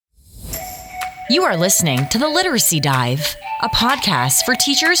You are listening to The Literacy Dive, a podcast for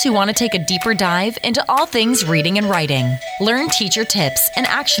teachers who want to take a deeper dive into all things reading and writing. Learn teacher tips and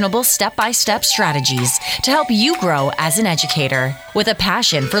actionable step-by-step strategies to help you grow as an educator. With a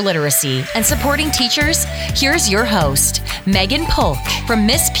passion for literacy and supporting teachers, here's your host, Megan Polk from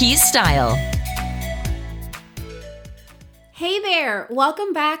Miss P's Style. Hey there,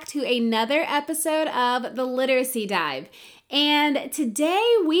 welcome back to another episode of The Literacy Dive. And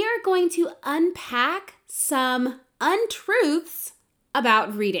today we are going to unpack some untruths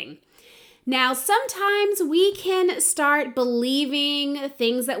about reading. Now, sometimes we can start believing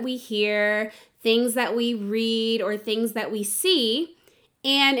things that we hear, things that we read, or things that we see.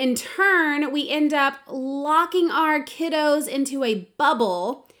 And in turn, we end up locking our kiddos into a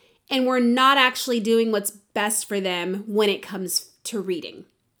bubble, and we're not actually doing what's best for them when it comes to reading.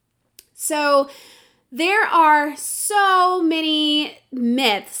 So there are so many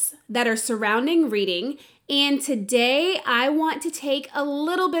myths that are surrounding reading, and today I want to take a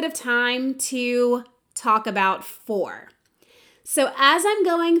little bit of time to talk about 4. So as I'm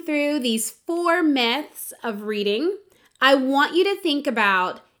going through these 4 myths of reading, I want you to think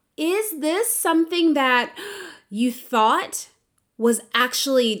about, is this something that you thought was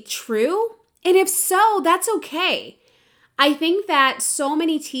actually true? And if so, that's okay. I think that so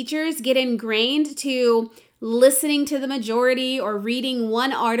many teachers get ingrained to listening to the majority or reading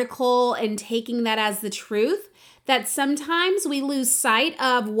one article and taking that as the truth, that sometimes we lose sight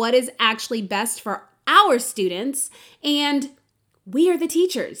of what is actually best for our students, and we are the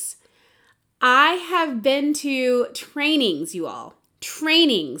teachers. I have been to trainings, you all,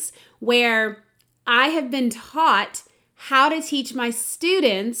 trainings where I have been taught how to teach my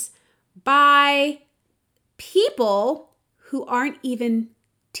students by people who aren't even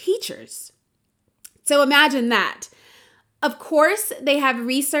teachers. So imagine that. Of course, they have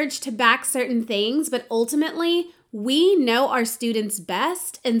research to back certain things, but ultimately, we know our students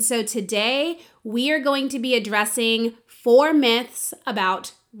best. And so today, we are going to be addressing 4 myths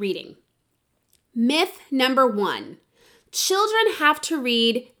about reading. Myth number 1, children have to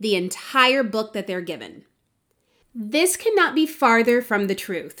read the entire book that they're given. This cannot be farther from the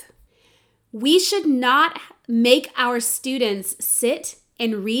truth. We should not make our students sit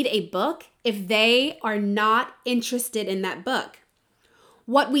and read a book if they are not interested in that book.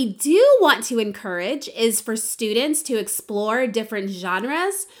 What we do want to encourage is for students to explore different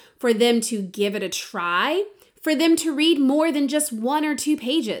genres, for them to give it a try, for them to read more than just 1 or 2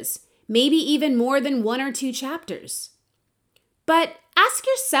 pages, maybe even more than 1 or 2 chapters. But ask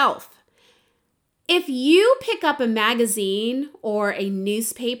yourself, if you pick up a magazine or a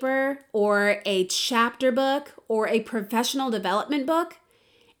newspaper or a chapter book or a professional development book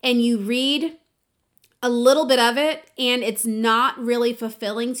and you read a little bit of it and it's not really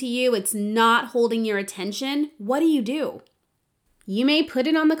fulfilling to you, it's not holding your attention, what do? You may put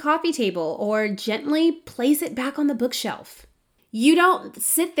it on the coffee table or gently place it back on the bookshelf. You don't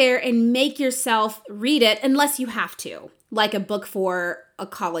sit there and make yourself read it unless you have to, like a book for a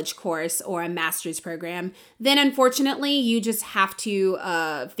college course or a master's program. Then unfortunately, you just have to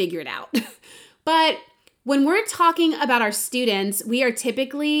figure it out. But when we're talking about our students, we are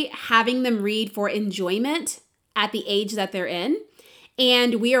typically having them read for enjoyment at the age that they're in,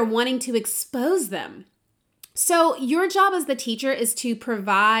 and we are wanting to expose them. So your job as the teacher is to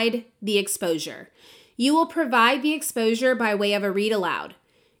provide the exposure. You will provide the exposure by way of a read aloud.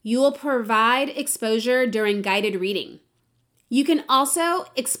 You will provide exposure during guided reading. You can also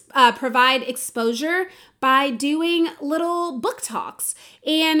provide exposure by doing little book talks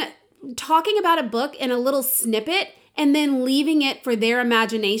and talking about a book in a little snippet and then leaving it for their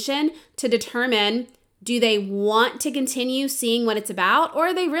imagination to determine, do they want to continue seeing what it's about, or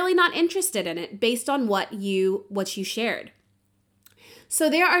are they really not interested in it based on what you shared? So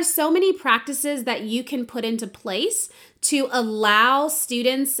there are so many practices that you can put into place to allow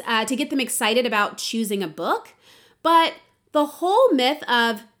students to get them excited about choosing a book. But the whole myth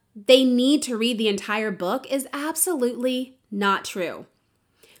of they need to read the entire book is absolutely not true.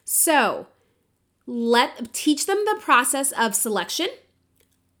 So teach them the process of selection.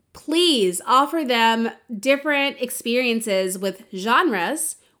 Please offer them different experiences with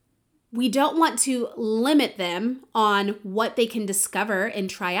genres. We don't want to limit them on what they can discover and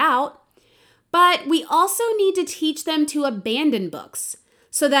try out, but we also need to teach them to abandon books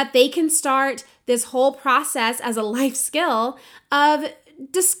so that they can start this whole process as a life skill of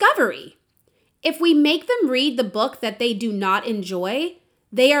discovery. If we make them read the book that they do not enjoy,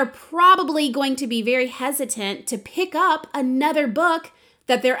 they are probably going to be very hesitant to pick up another book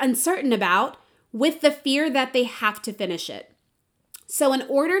that they're uncertain about with the fear that they have to finish it. So in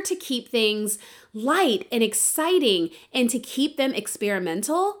order to keep things light and exciting and to keep them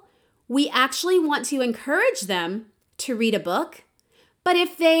experimental, we actually want to encourage them to read a book. But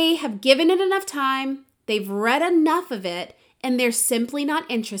if they have given it enough time, they've read enough of it, and they're simply not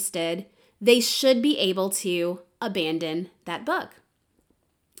interested, they should be able to abandon that book.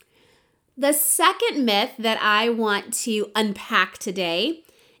 The second myth that I want to unpack today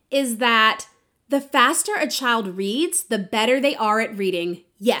is that the faster a child reads, the better they are at reading.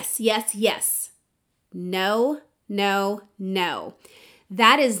 Yes, yes, yes. No, no, no.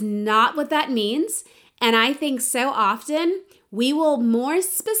 That is not what that means. And I think so often we will more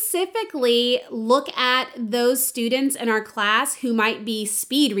specifically look at those students in our class who might be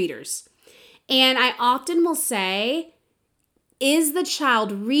speed readers. And I often will say, is the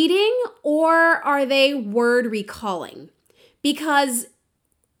child reading or are they word recalling? Because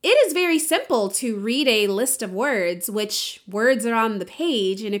it is very simple to read a list of words, which words are on the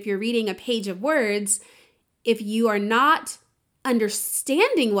page. And if you're reading a page of words, if you are not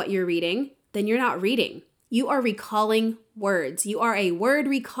understanding what you're reading, then you're not reading. You are recalling words. You are a word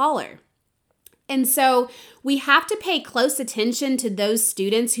recaller. And so we have to pay close attention to those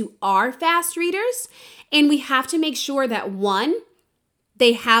students who are fast readers. And we have to make sure that, one,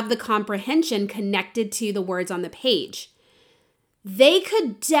 they have the comprehension connected to the words on the page. They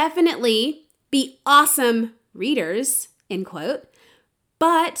could definitely be awesome readers, end quote,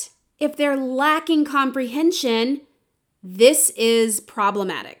 but if they're lacking comprehension, this is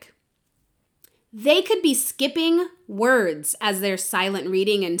problematic. They could be skipping words as they're silent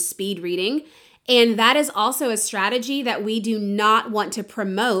reading and speed reading, and that is also a strategy that we do not want to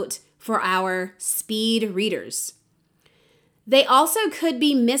promote for our speed readers. They also could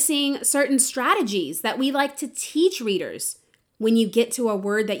be missing certain strategies that we like to teach readers. When you get to a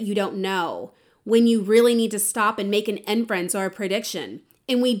word that you don't know, when you really need to stop and make an inference or a prediction.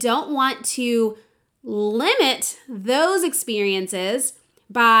 And we don't want to limit those experiences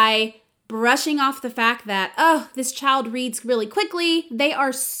by brushing off the fact that, oh, this child reads really quickly. They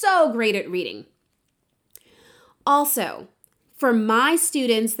are so great at reading. Also, for my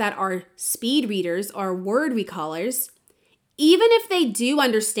students that are speed readers or word recallers, even if they do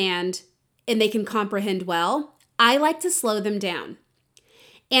understand and they can comprehend well, I like to slow them down.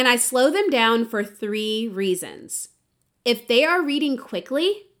 And I slow them down for 3 reasons. If they are reading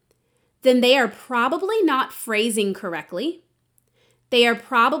quickly, then they are probably not phrasing correctly. They are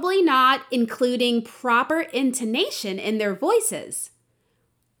probably not including proper intonation in their voices.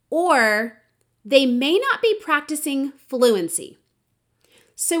 Or they may not be practicing fluency.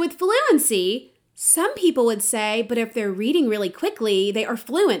 So with fluency, some people would say, but if they're reading really quickly, they are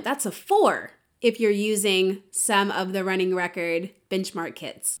fluent. That's a 4. If you're using some of the Running Record benchmark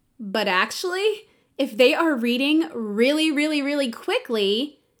kits. But actually, if they are reading really, really, really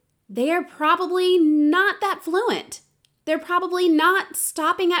quickly, they are probably not that fluent. They're probably not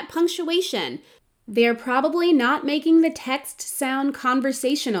stopping at punctuation. They're probably not making the text sound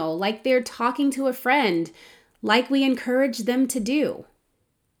conversational, like they're talking to a friend, like we encourage them to do.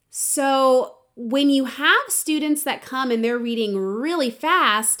 So when you have students that come and they're reading really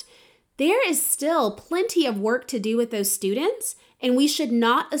fast, there is still plenty of work to do with those students, and we should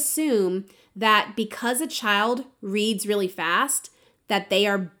not assume that because a child reads really fast, that they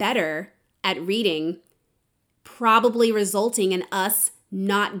are better at reading, probably resulting in us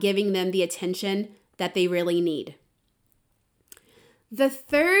not giving them the attention that they really need. The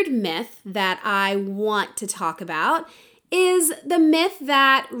third myth that I want to talk about is the myth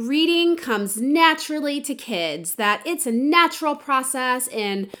that reading comes naturally to kids, that it's a natural process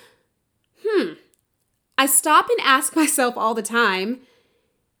and I stop and ask myself all the time,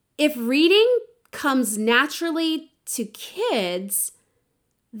 if reading comes naturally to kids,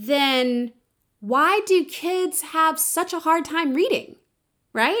 then why do kids have such a hard time reading,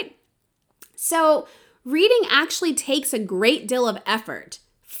 right? So reading actually takes a great deal of effort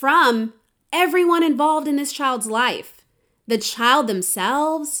from everyone involved in this child's life. The child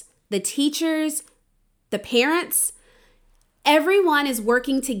themselves, the teachers, the parents. Everyone is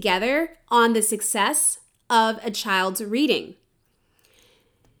working together on the success of a child's reading.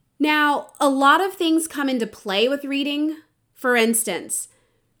 Now, a lot of things come into play with reading. For instance,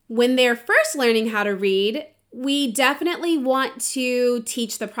 when they're first learning how to read, we definitely want to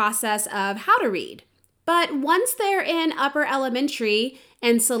teach the process of how to read. But once they're in upper elementary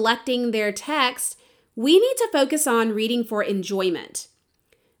and selecting their text, we need to focus on reading for enjoyment.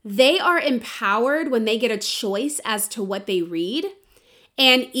 They are empowered when they get a choice as to what they read.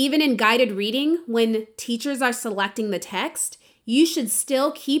 And even in guided reading, when teachers are selecting the text, you should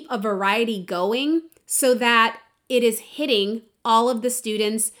still keep a variety going so that it is hitting all of the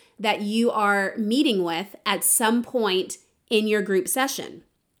students that you are meeting with at some point in your group session.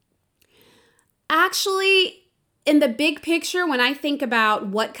 Actually, in the big picture, when I think about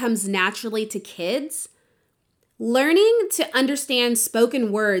what comes naturally to kids, learning to understand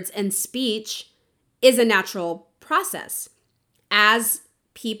spoken words and speech is a natural process. As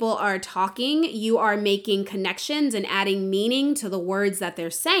people are talking, you are making connections and adding meaning to the words that they're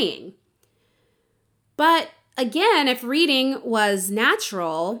saying. But again, if reading was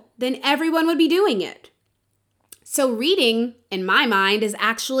natural, then everyone would be doing it. So reading, in my mind, is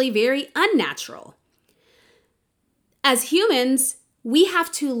actually very unnatural. As humans, we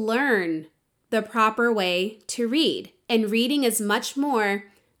have to learn the proper way to read. And reading is much more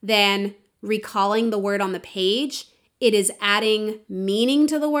than recalling the word on the page. It is adding meaning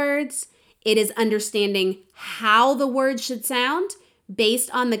to the words. It is understanding how the words should sound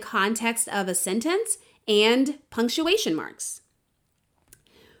based on the context of a sentence and punctuation marks.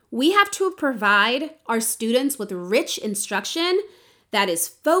 We have to provide our students with rich instruction that is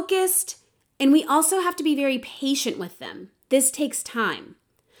focused, and we also have to be very patient with them. This takes time.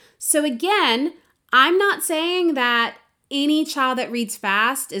 So again, I'm not saying that any child that reads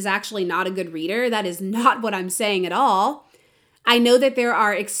fast is actually not a good reader. That is not what I'm saying at all. I know that there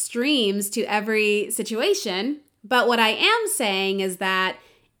are extremes to every situation, but what I am saying is that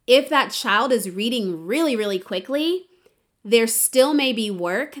if that child is reading really, really quickly, there still may be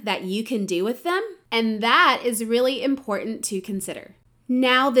work that you can do with them, and that is really important to consider.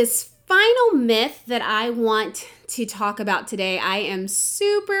 Now, this final myth that I want to talk about today, I am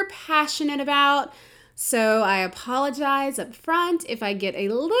super passionate about, so I apologize up front if I get a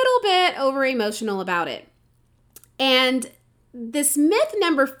little bit over emotional about it. And this myth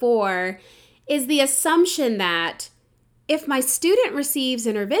number 4 is the assumption that if my student receives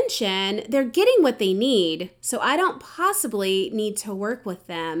intervention, they're getting what they need, so I don't possibly need to work with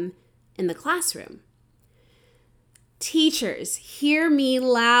them in the classroom. Teachers, hear me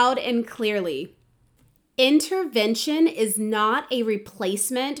loud and clearly. Intervention is not a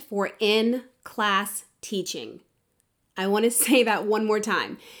replacement for in-class teaching. I want to say that one more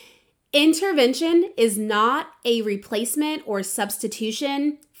time. Intervention is not a replacement or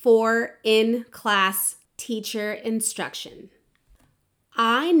substitution for in-class teacher instruction.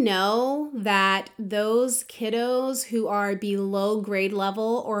 I know that those kiddos who are below grade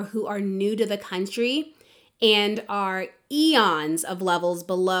level or who are new to the country and are eons of levels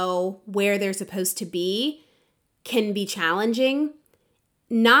below where they're supposed to be can be challenging,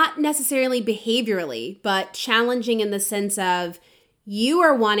 not necessarily behaviorally, but challenging in the sense of you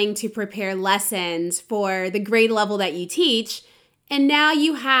are wanting to prepare lessons for the grade level that you teach, and now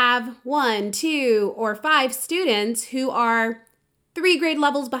you have 1, 2, or 5 students who are 3 grade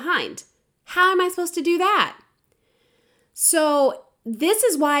levels behind. How am I supposed to do that? So this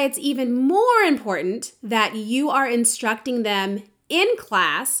is why it's even more important that you are instructing them in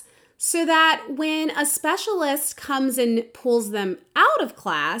class so that when a specialist comes and pulls them out of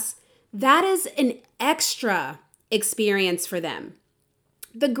class, that is an extra experience for them.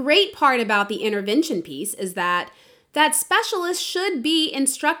 The great part about the intervention piece is that specialist should be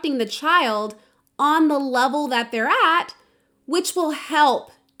instructing the child on the level that they're at, which will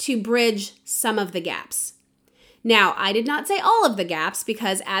help to bridge some of the gaps. Now, I did not say all of the gaps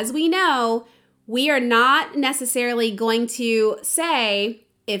because as we know, we are not necessarily going to say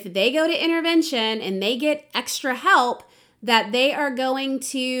if they go to intervention and they get extra help that they are going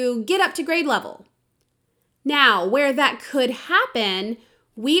to get up to grade level. Now, where that could happen,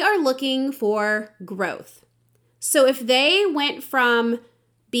 we are looking for growth. So if they went from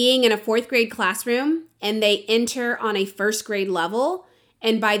being in a 4th grade classroom and they enter on a 1st grade level,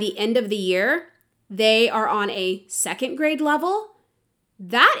 and by the end of the year, they are on a 2nd grade level,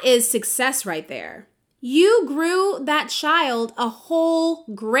 that is success right there. You grew that child a whole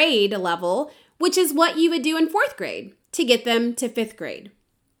grade level, which is what you would do in 4th grade to get them to 5th grade.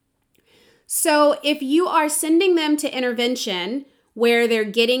 So if you are sending them to intervention where they're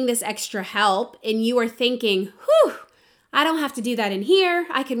getting this extra help and you are thinking, I don't have to do that in here,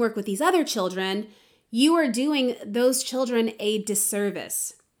 I can work with these other children, you are doing those children a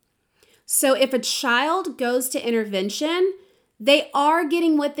disservice. So if a child goes to intervention, they are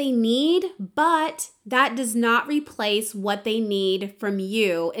getting what they need, but that does not replace what they need from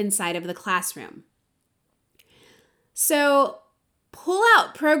you inside of the classroom. So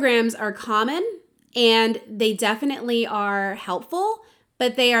pull-out programs are common and they definitely are helpful,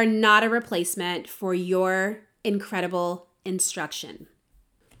 but they are not a replacement for your incredible instruction.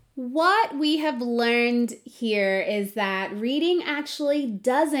 What we have learned here is that reading actually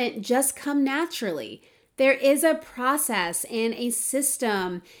doesn't just come naturally. There is a process and a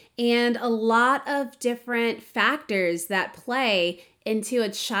system and a lot of different factors that play into a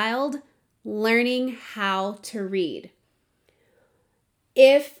child learning how to read.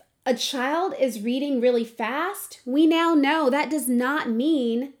 If a child is reading really fast, we now know that does not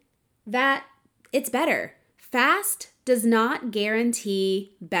mean that it's better. Fast does not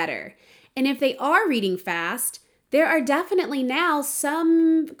guarantee better. And if they are reading fast, there are definitely now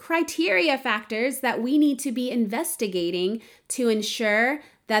some criteria factors that we need to be investigating to ensure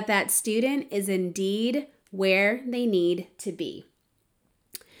that that student is indeed where they need to be.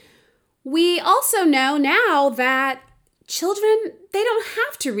 We also know now that children, they don't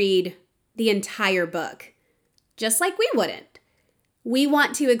have to read the entire book, just like we wouldn't. We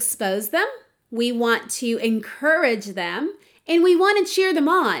want to expose them, we want to encourage them, and we want to cheer them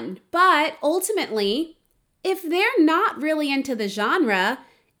on. But ultimately, if they're not really into the genre,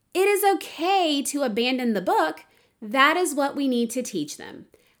 it is okay to abandon the book. That is what we need to teach them,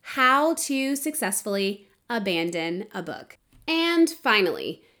 how to successfully abandon a book. And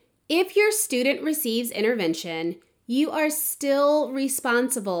finally, if your student receives intervention, you are still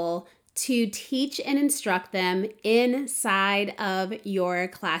responsible to teach and instruct them inside of your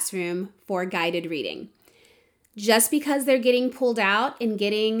classroom for guided reading. Just because they're getting pulled out and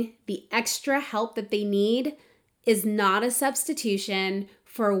getting the extra help that they need is not a substitution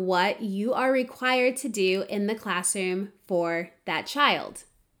for what you are required to do in the classroom for that child.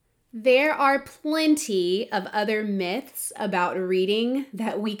 There are plenty of other myths about reading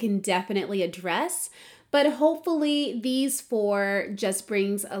that we can definitely address, but hopefully these 4 just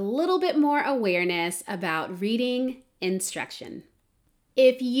brings a little bit more awareness about reading instruction.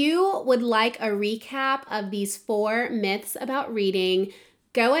 If you would like a recap of these 4 myths about reading,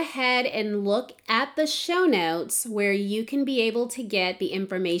 go ahead and look at the show notes where you can be able to get the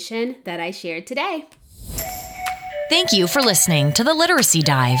information that I shared today. Thank you for listening to the Literacy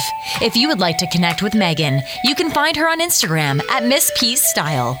Dive. If you would like to connect with Megan, you can find her on Instagram at Miss Peace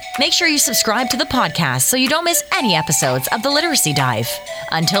Style. Make sure you subscribe to the podcast so you don't miss any episodes of the Literacy Dive.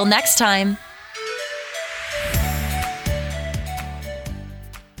 Until next time.